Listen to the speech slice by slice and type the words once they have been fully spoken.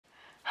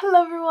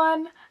Hello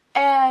everyone,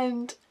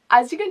 and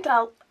as you can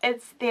tell,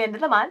 it's the end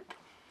of the month,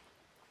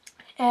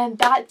 and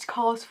that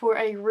calls for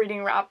a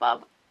reading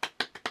wrap-up.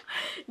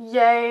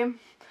 Yay.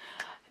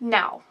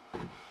 Now,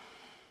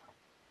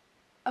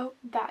 oh,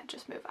 that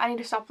just moved. I need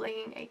to stop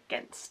leaning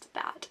against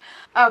that.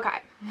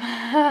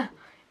 Okay.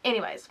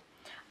 Anyways,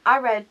 I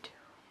read 2,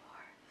 4,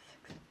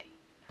 6,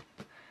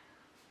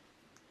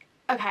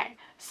 8. Okay,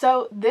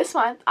 so this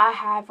month I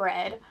have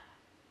read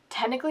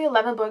technically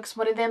 11 books.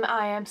 One of them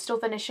I am still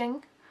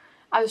finishing.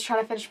 I was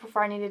trying to finish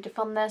before I needed to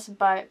film this,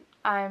 but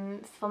I'm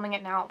filming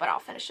it now, but I'll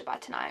finish it by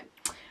tonight.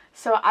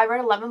 So I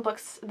read 11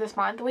 books this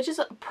month, which is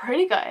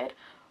pretty good,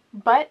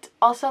 but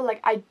also,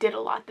 like, I did a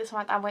lot this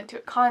month. I went to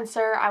a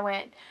concert, I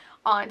went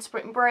on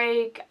spring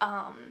break,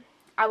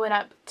 I went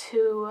up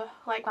to,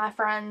 like, my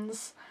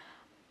friends.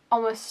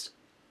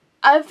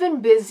 I've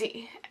been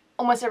busy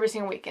almost every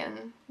single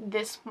weekend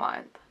this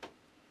month.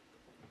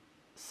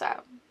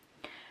 So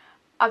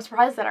I'm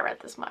surprised that I read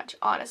this much,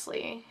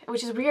 honestly,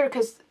 which is weird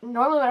because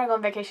normally when I go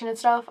on vacation and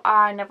stuff,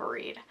 I never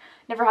read.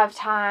 Never have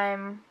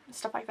time,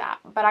 stuff like that.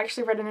 But I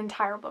actually read an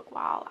entire book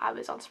while I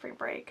was on spring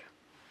break.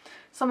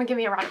 Someone give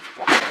me a round of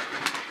applause.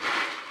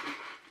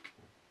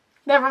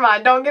 Never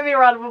mind, don't give me a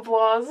round of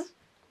applause.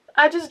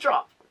 I just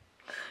dropped.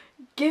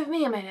 Give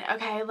me a minute,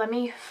 okay,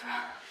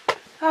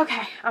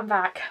 okay, I'm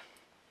back.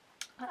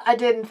 I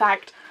did, in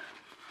fact,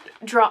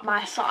 drop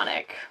my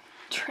Sonic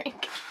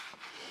drink.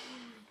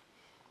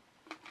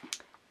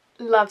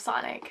 Love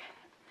Sonic.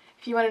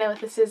 If you want to know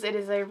what this is, it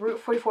is a Route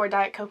 44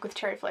 Diet Coke with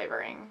cherry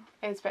flavoring.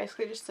 It's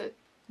basically just a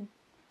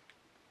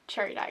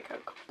cherry Diet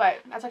Coke, but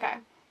that's okay.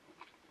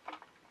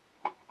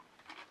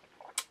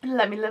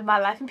 Let me live my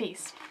life in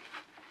peace.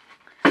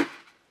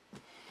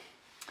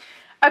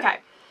 Okay.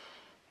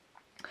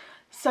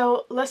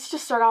 So let's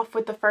just start off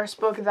with the first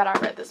book that I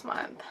read this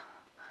month.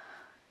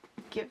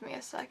 Give me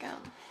a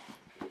second.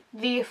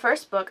 The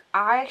first book,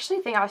 I actually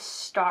think I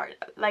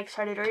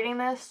started reading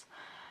this.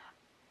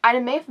 I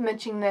may have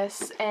mentioned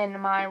this in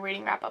my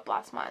reading wrap-up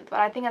last month, but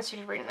I think I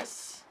started reading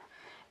this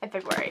in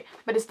February.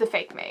 But it's The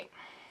Fake Mate.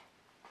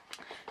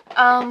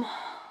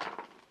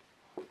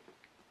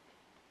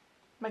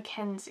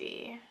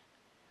 Mackenzie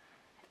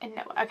and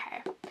Noah.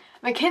 Okay.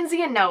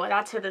 Mackenzie and Noah,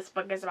 that's who this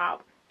book is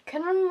about.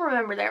 Couldn't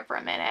remember there for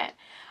a minute.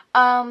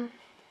 I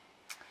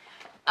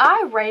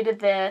rated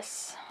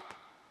this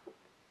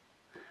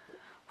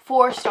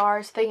 4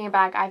 stars. Thinking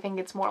back, I think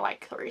it's more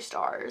like 3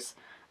 stars.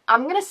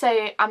 I'm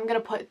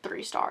gonna put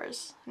 3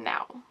 stars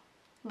now,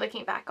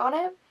 looking back on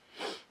it,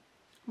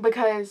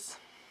 because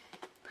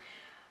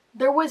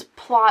there was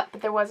plot,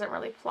 but there wasn't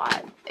really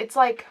plot. It's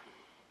like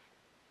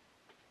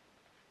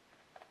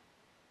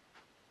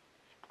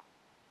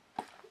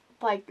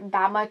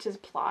that much is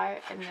plot,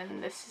 and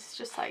then this is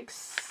just like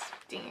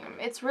steam.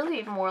 It's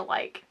really more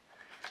like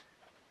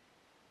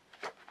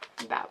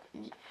that.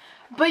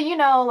 But you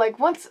know, like,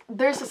 once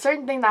there's a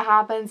certain thing that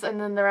happens,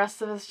 and then the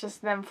rest of it's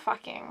just them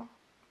fucking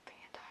the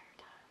entire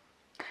time.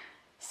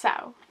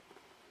 So,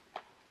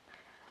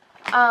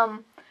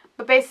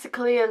 but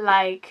basically,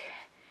 like,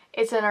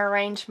 it's an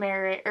arranged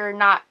marriage, or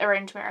not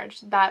arranged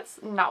marriage. That's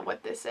not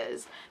what this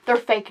is. They're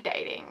fake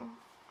dating.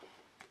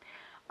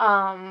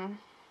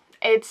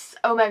 It's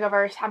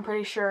Omegaverse, I'm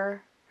pretty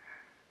sure.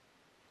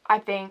 I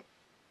think.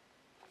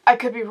 I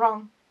could be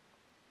wrong.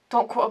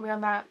 Don't quote me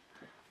on that.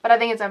 But I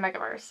think it's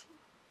Omegaverse.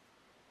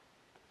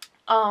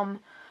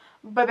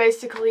 But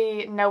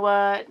basically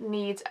Noah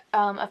needs,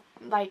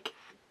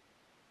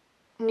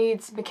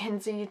 needs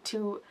Mackenzie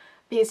to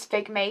be his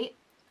fake mate,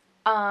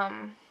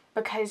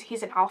 because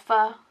he's an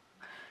alpha.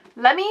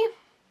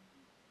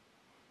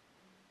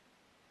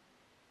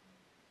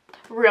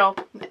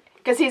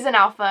 Because he's an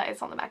alpha.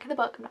 It's on the back of the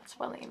book. I'm not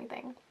spoiling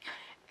anything.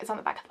 It's on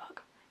the back of the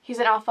book. He's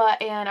an alpha,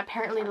 and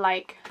apparently,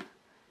 like,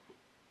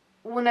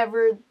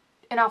 whenever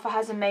an alpha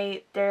has a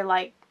mate, they're,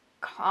 like,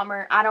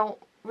 calmer. I don't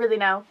really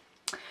know.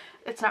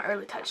 It's not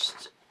really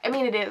touched. I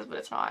mean, it is, but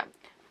it's not.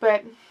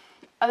 But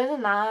other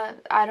than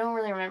that, I don't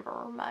really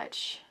remember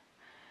much.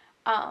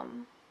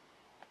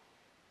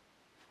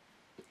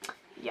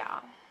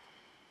 Yeah.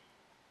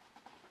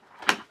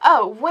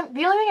 Oh,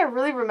 the only thing I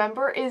really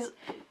remember is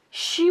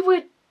she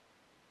would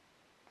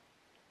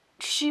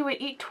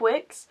eat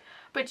Twix,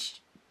 but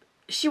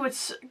she would,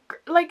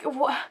 like,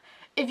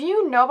 if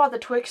you know about the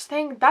Twix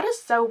thing, that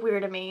is so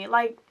weird to me.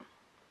 Like,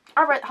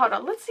 alright, hold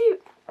on, let's see.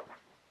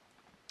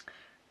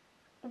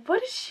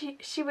 What is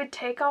she would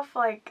take off,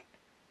 like,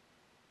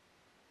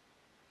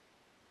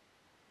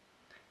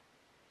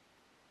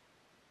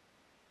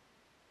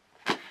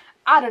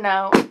 I don't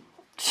know.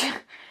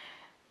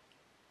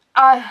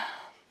 I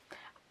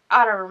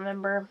don't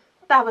remember.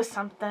 That was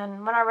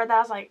something. When I read that, I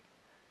was like,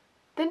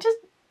 then just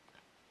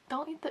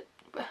don't eat the...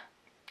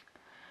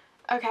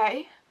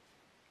 Okay.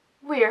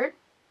 Weird.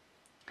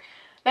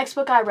 Next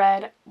book I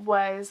read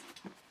was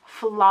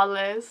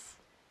Flawless.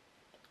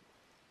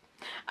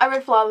 I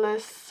read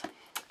Flawless.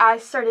 I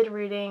started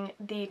reading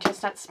the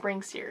Chestnut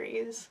Spring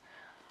series.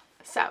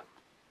 So,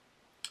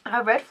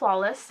 I read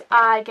Flawless.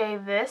 I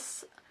gave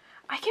it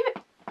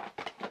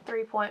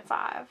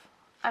 3.5.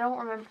 I don't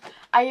remember.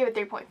 I gave it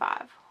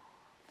 3.5.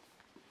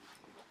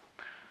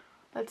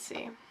 Let's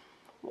see.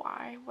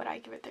 Why would I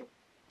give it 3?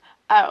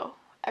 Oh,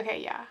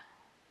 okay, yeah.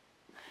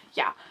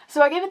 Yeah,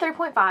 so I gave it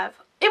 3.5.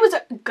 It was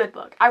a good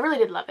book. I really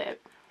did love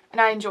it. And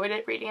I enjoyed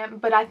it reading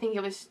it, but I think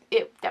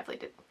it definitely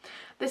did.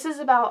 This is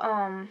about,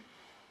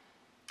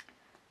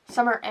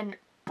 Summer and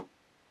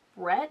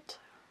Rhett,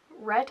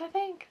 I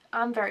think?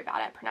 I'm very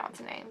bad at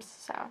pronouncing names,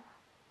 so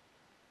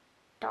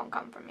don't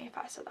come for me if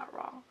I said that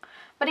wrong.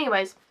 But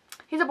anyways,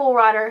 he's a bull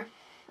rider,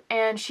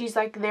 and she's,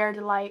 like, there to,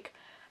 like,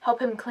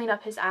 help him clean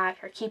up his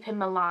act or keep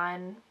him in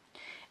line.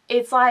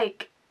 It's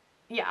like,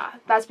 yeah,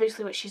 that's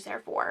basically what she's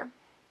there for.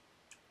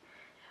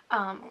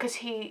 Because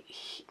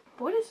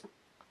what is,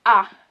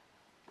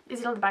 is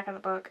it on the back of the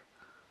book?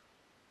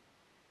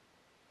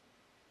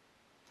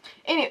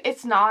 Anyway,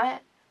 it's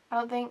not, I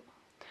don't think.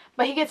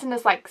 But he gets in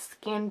this, like,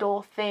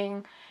 scandal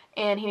thing,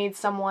 and he needs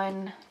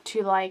someone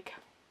to, like,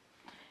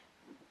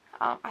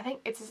 I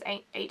think it's his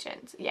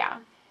agent, yeah.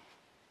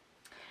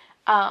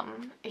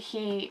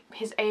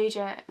 His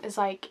agent is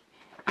like,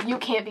 you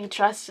can't be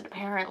trusted,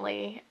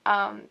 apparently,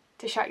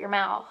 to shut your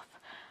mouth.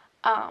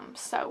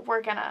 So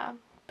we're gonna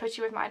put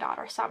you with my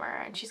daughter,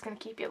 Summer, and she's gonna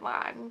keep you in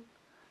line.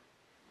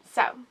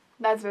 So,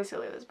 that's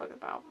basically what this book is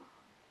about.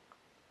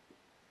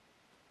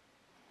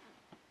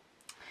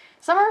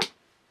 Summer,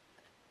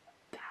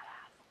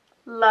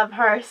 love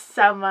her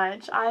so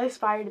much. I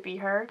aspire to be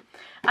her.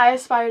 I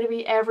aspire to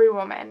be every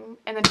woman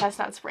in the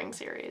Chestnut Spring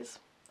series.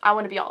 I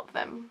want to be all of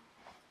them.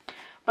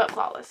 But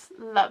flawless.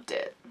 Loved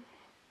it.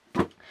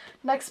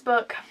 Next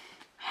book.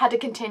 Had to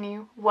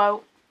continue.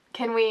 Whoa.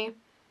 Can we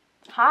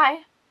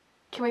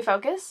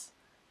focus?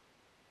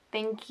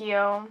 Thank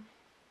you.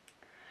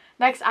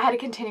 Next, I had to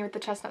continue with the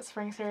Chestnut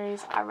Spring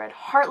series. I read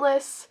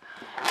Heartless.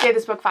 Gave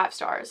this book 5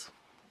 stars.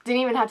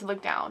 Didn't even have to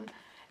look down.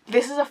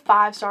 This is a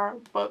 5-star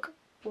book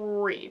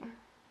read.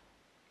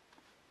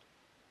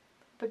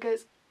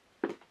 Because,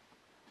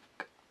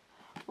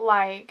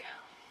 like,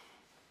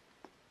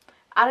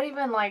 I don't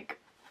even, like,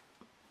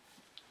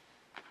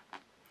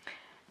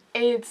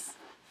 it's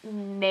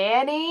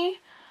Nanny.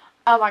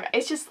 Oh my god,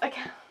 it's just, like,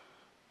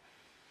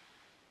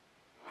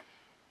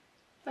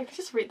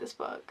 just read this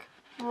book.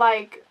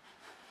 Like,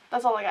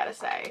 that's all I gotta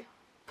say.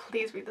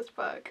 Please read this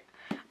book.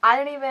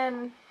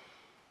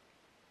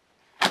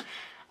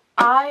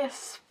 I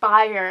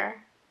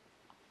aspire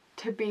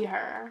to be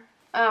her.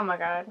 Oh my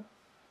god.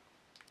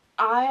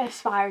 I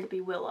aspire to be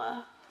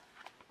Willa.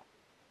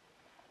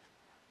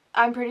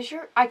 I'm pretty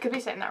sure. I could be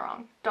saying that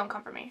wrong. Don't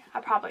come for me. I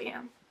probably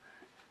am.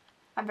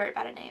 I'm very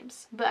bad at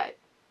names. But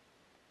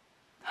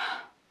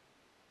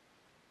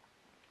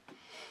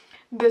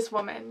this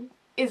woman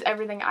is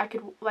everything I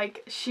could,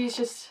 like, she's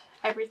just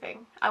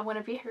everything. I want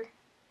to be her.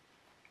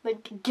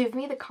 Like, give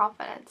me the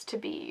confidence to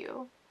be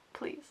you.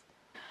 Please.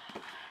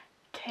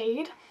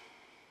 Cade.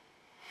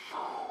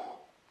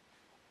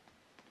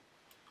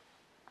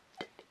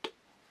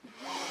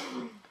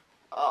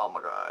 Oh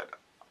my god.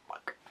 Oh my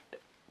god.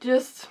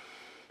 Just,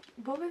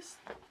 what was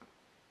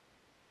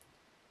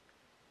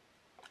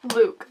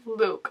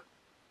Luke.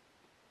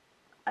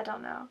 I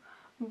don't know.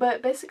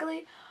 But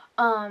basically,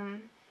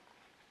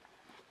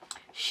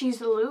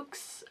 she's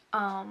Luke's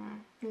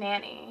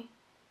nanny.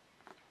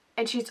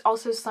 And she's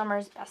also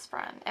Summer's best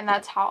friend. And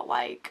that's how,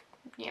 like,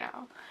 you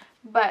know.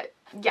 But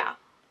yeah.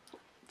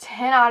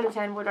 10 out of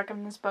 10 would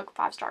recommend this book.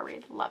 5-star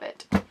read. Love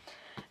it.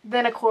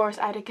 Then, of course,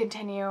 I had to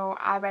continue.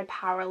 I read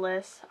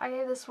Powerless. I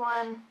gave this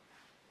one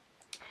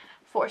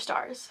 4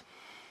 stars.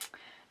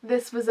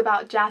 This was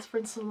about Jasper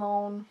and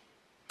Sloane.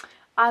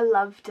 I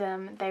loved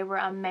them. They were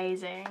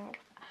amazing.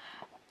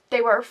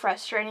 They were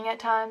frustrating at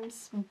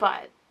times,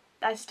 but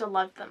I still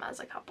loved them as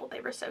a couple.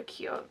 They were so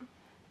cute.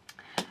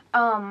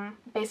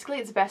 Basically,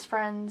 it's best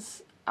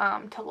friends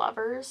to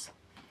lovers.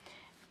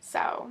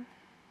 So,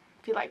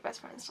 if you like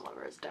best friends to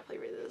lovers,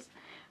 definitely read this.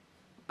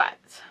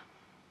 But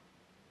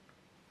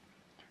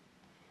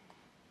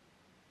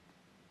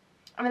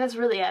I mean, that's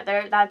really it.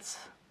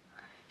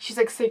 She's,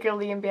 like,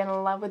 secretly being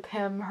in love with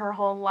him her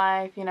whole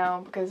life, you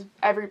know, because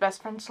every best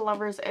friends to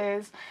lovers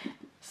is.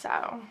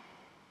 So,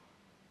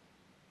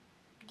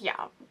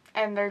 yeah.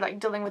 And they're, like,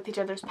 dealing with each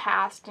other's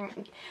past.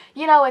 And,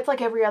 you know, it's like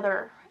every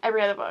other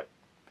book.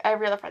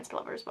 Every other friends to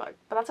lovers book.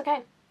 But that's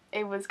okay.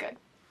 It was good.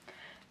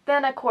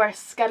 Then, of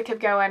course, gotta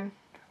keep going.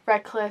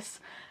 Reckless.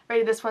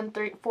 Rated this one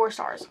 4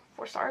 stars.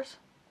 4 stars?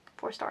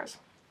 4 stars.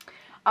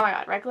 Oh my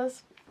god.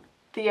 Reckless.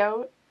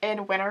 Theo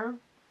and Winter.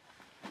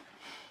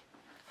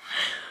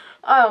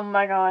 Oh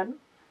my god.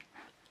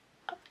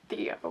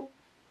 Theo.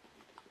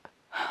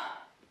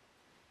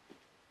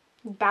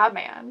 That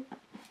man.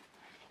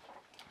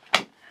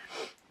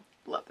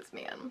 Love this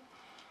man.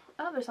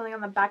 Oh, there's something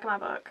on the back of my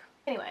book.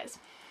 Anyways,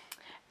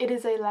 it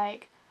is a,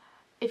 like,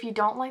 if you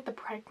don't like the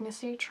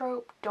pregnancy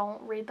trope,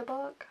 don't read the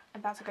book.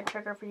 If that's, like, a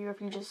trigger for you,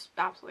 if you just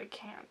absolutely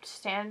can't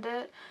stand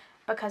it.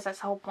 Because that's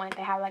the whole point.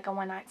 They have, like, a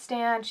one-night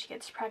stand. She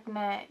gets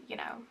pregnant, you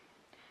know.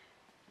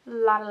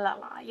 La la la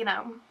la, you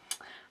know.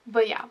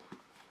 But yeah.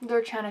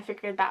 They're trying to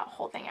figure that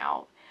whole thing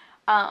out.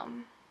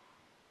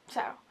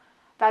 So,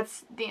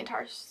 that's the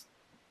entire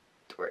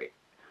story.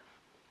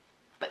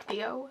 But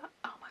Theo,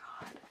 oh my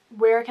god.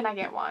 Where can I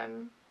get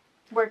one?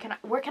 Where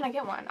can I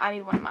get one? I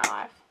need one in my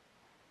life.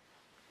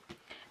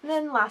 And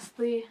then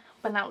lastly,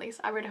 but not least,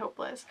 I read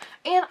Hopeless.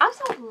 And I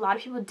saw a lot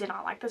of people did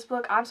not like this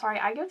book. I'm sorry,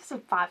 I give this a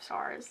 5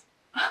 stars.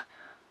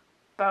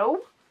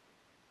 Bo?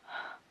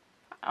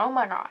 Oh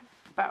my god.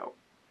 Bo.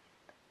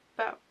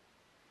 Bo.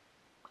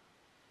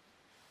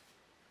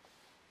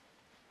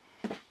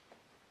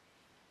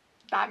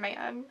 That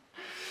man.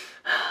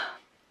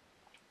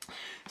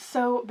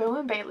 So, Bo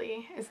and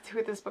Bailey is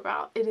who this book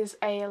about. It is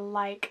a,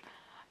 like,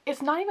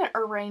 it's not even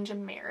arranged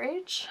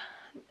marriage.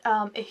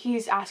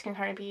 He's asking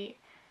her to be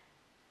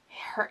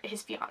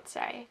his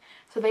fiance.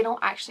 So they don't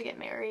actually get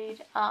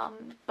married,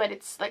 but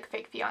it's like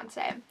fake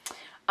fiance.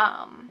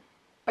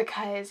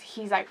 Because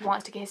he's like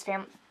wants to get his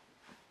family.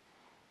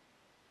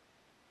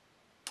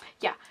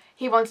 Yeah,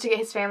 he wants to get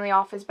his family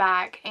off his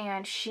back,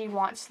 and she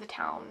wants the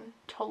town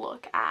to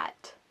look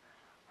at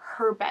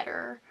her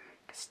better.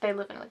 Because they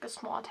live in like a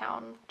small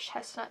town,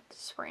 Chestnut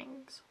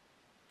Springs.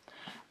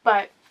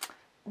 But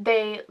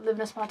they live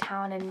in a small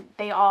town, and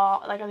they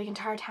all, like, the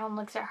entire town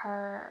looks at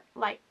her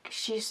like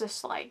she's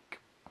just like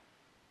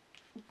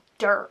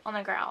dirt on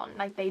the ground.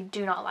 Like, they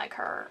do not like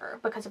her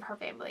because of her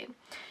family.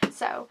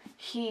 So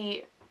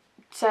he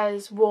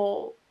says,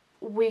 well,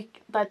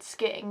 let's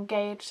get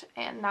engaged,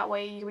 and that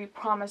way you be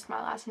promised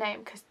my last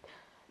name, because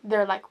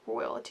they're like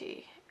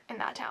royalty in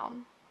that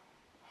town.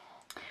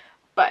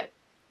 But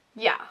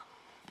yeah,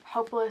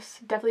 Hopeless,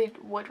 definitely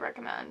would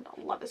recommend.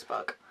 Love this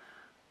book.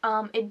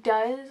 It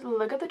does,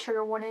 look at the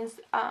trigger warnings,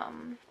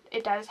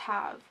 it does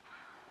have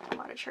a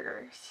lot of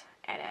triggers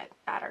in it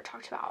that are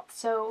talked about.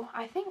 So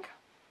I think,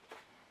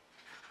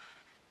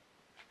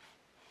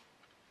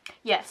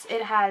 yes,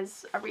 it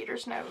has a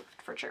reader's note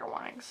for trigger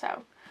warnings,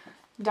 so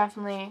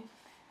definitely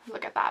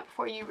look at that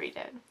before you read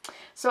it.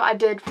 So I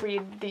did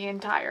read the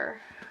entire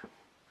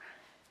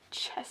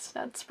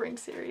Chestnut Spring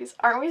series.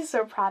 Aren't we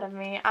so proud of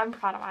me? I'm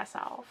proud of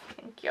myself.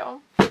 Thank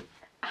you.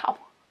 Ow.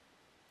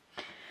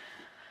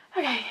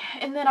 Okay,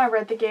 and then I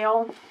read The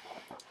Gale.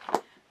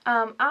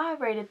 I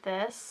rated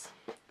this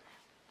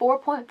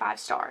 4.5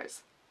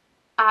 stars.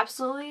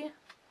 Absolutely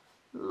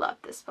love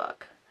this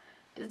book.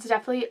 It's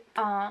definitely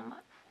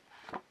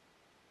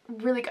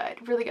really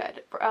good, really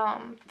good.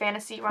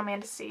 Fantasy,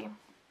 romantasy.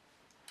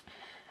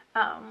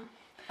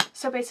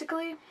 So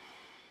basically,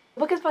 the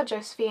book is about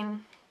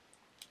Josephine.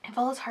 It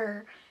follows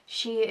her.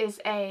 She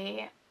is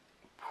a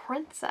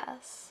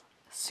princess,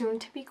 soon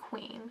to be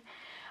queen,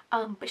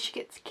 but she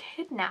gets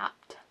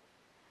kidnapped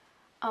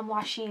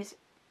while she's,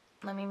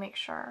 let me make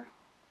sure,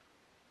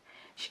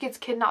 she gets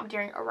kidnapped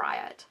during a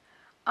riot.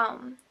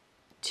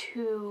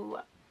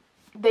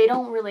 They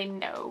don't really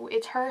know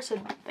it's her, so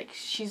like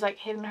she's like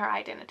hidden her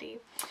identity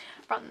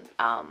from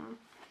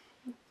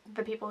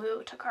the people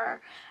who took her,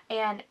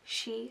 and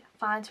she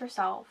finds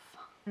herself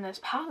in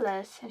this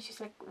palace, and she's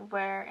like,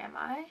 where am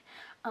I?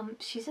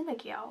 She's in the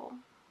Gale.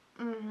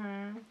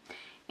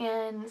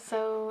 And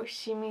so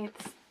she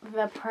meets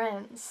the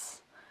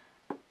prince,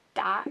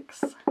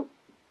 Dax.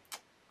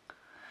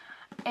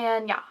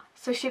 And yeah,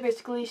 so she has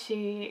to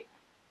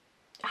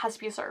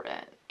be a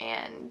servant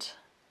and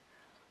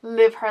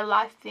live her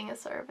life being a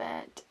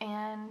servant,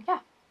 and yeah,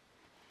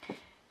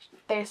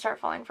 they start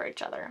falling for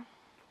each other.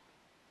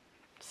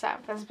 So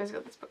that's basically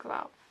what this book's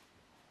about.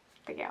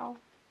 The Gale.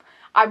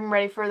 I'm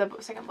ready for the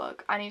second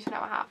book. I need to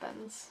know what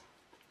happens.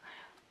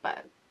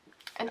 But,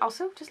 and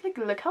also just like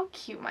look how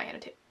cute my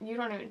annotation. You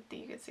don't even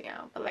think you can see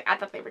them, but like I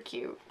thought they were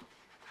cute.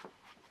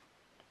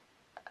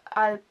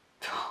 And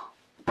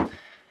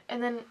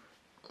then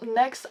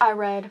next I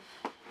read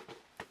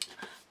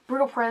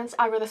Brutal Prince.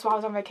 I read this while I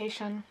was on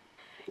vacation.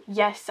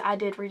 Yes, I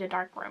did read a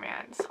dark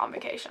romance on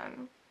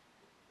vacation.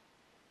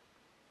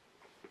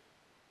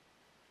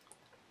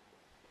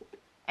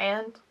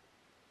 And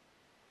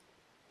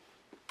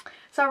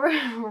so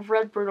I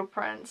read Brutal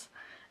Prince.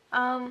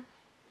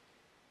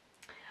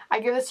 I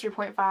give this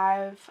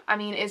 3.5. I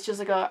mean, it's just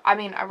like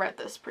I read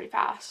this pretty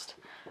fast.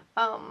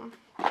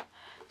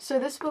 So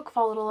this book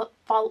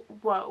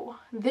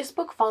this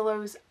book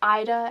follows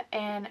Ida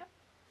and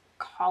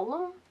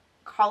Colum?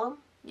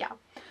 Yeah,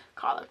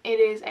 Colum. It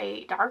is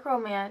a dark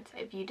romance.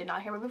 If you did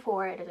not hear me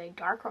before, it is a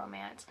dark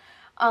romance.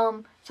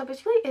 So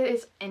basically it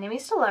is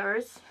enemies to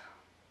lovers.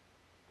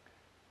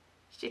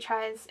 She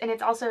tries, and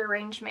it's also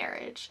arranged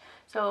marriage.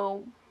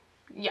 So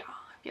yeah,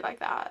 if you like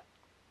that,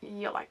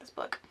 you'll like this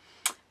book.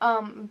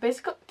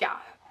 Basically, yeah.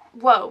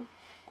 Whoa.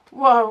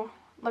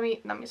 Let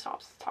me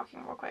stop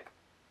talking real quick.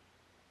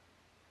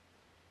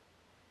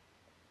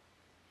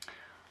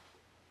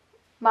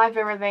 My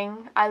favorite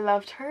thing, I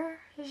loved her.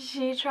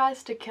 She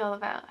tries to kill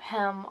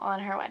him on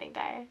her wedding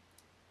day.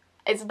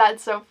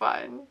 That's so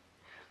fun.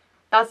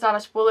 That's not a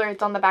spoiler.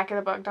 It's on the back of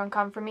the book. Don't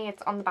come for me.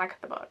 It's on the back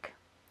of the book.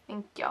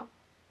 Thank you.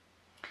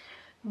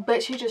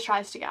 But she just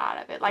tries to get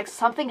out of it. Like,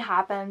 something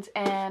happens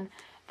and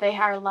they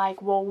are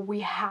like, well, we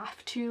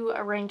have to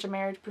arrange a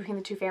marriage between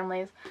the two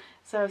families.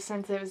 So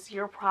since it was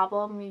your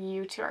problem,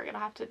 you two are going to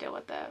have to deal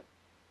with it.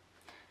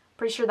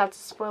 Pretty sure that's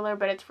a spoiler,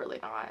 but it's really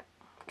not.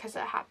 because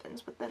it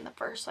happens within the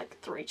first like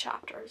 3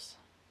 chapters.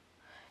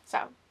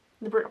 So,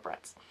 The Brutal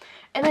Prince.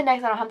 And then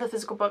next, I don't have the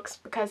physical books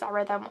because I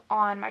read them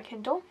on my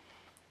Kindle.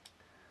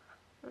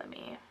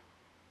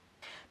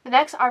 The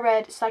next, I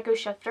read Psycho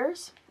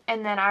Shifters,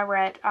 and then I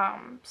read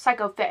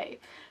Psycho Fae.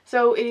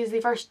 So it is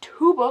the first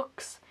 2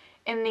 books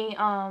in the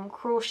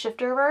Cruel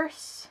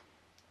Shifterverse,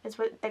 is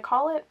what they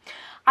call it.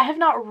 I have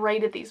not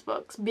rated these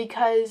books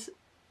because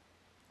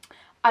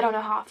I don't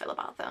know how I feel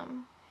about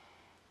them.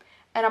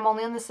 And I'm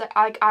only on the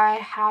I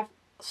have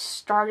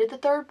started the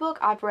 3rd book.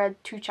 I've read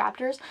 2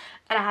 chapters,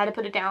 and I had to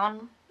put it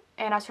down,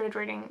 and I started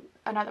reading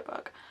another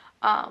book.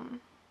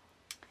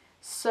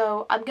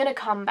 So I'm gonna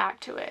come back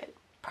to it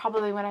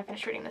probably when I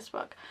finish reading this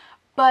book.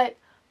 But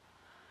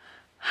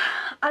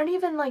I don't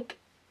even like,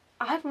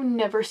 I've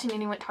never seen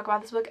anyone talk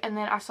about this book, and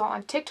then I saw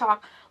on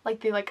TikTok like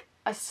the like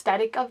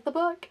aesthetic of the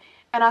book,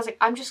 and I was like,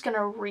 I'm just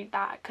gonna read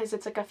that because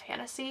it's like a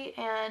fantasy.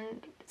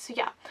 And so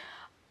yeah,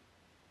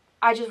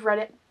 I just read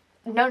it.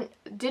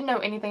 Didn't know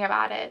anything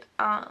about it.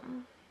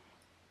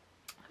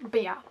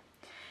 But yeah,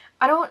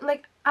 I don't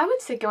like, I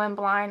would say go in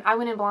blind. I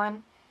went in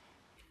blind.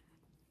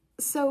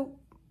 So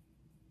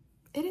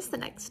it is the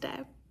next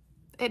day.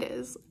 It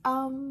is.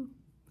 And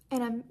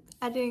I'm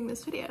editing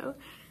this video,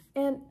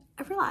 and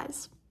I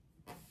realize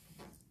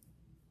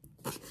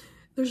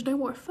there's no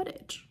more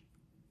footage.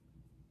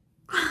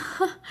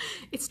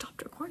 It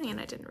stopped recording and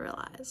I didn't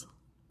realize.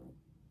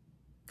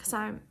 Because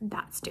I'm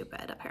that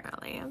stupid,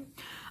 apparently.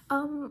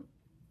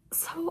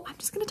 So I'm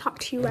just gonna talk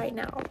to you right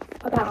now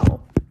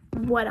about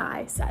what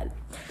I said.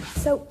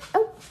 So,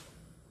 oh,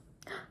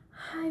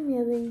 hi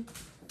Millie.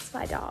 It's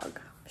my dog.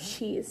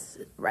 She's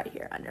right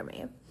here under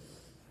me.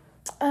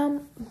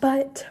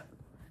 But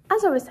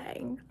as I was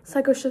saying,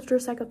 Psycho Shifter,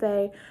 Psycho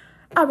Fae,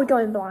 I would go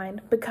in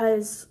blind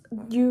because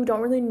you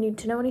don't really need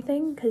to know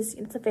anything because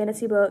it's a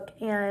fantasy book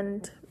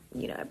and,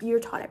 you know, you're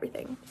taught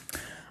everything.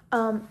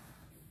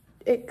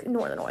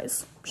 Ignore the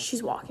noise.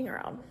 She's walking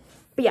around.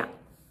 But yeah,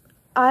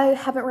 I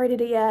haven't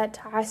rated it yet.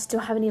 I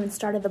still haven't even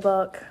started the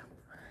book.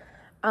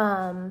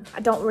 I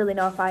don't really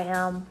know if I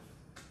am.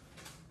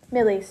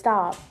 Millie,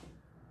 stop.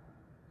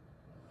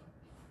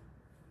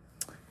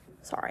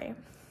 Sorry.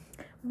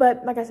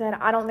 But like I said,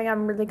 I don't think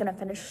I'm really going to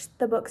finish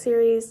the book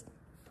series.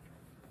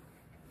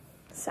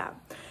 So,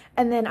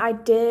 and then I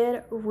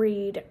did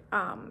read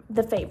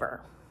The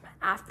Favor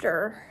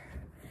after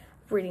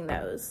reading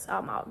those.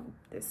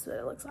 This is what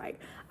it looks like.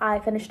 I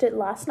finished it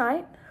last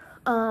night.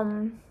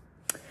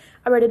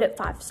 I rated it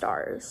 5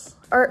 stars.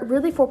 Or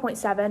really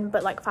 4.7,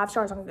 but like 5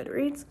 stars on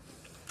Goodreads.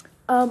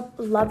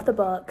 Loved the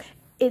book.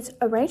 It's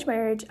arranged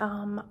marriage.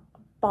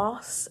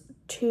 Boss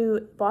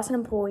and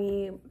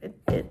employee,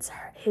 it's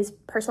his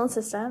personal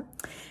assistant,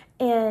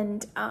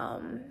 and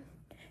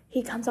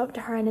he comes up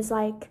to her and is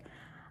like,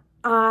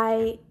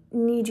 I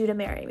need you to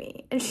marry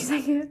me. And she's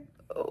like,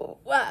 oh,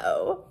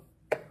 whoa,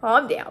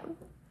 calm down.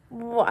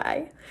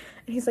 Why?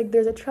 And he's like,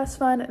 there's a trust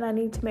fund and I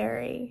need to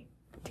marry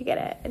to get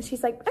it. And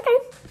she's like, okay,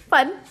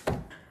 fun.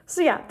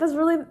 So yeah, that's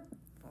really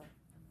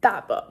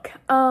that book.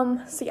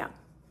 So yeah,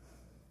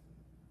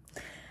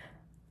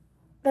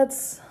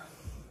 that's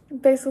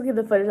basically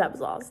the footage that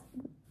was lost.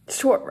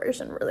 Short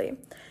version, really.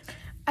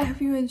 I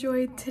hope you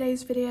enjoyed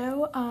today's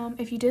video.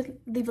 If you did,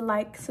 leave a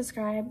like,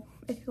 subscribe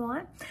if you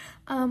want.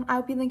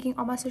 I'll be linking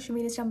all my social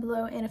medias down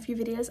below and a few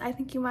videos I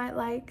think you might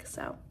like.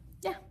 So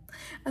yeah,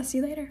 I'll see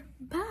you later.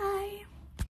 Bye.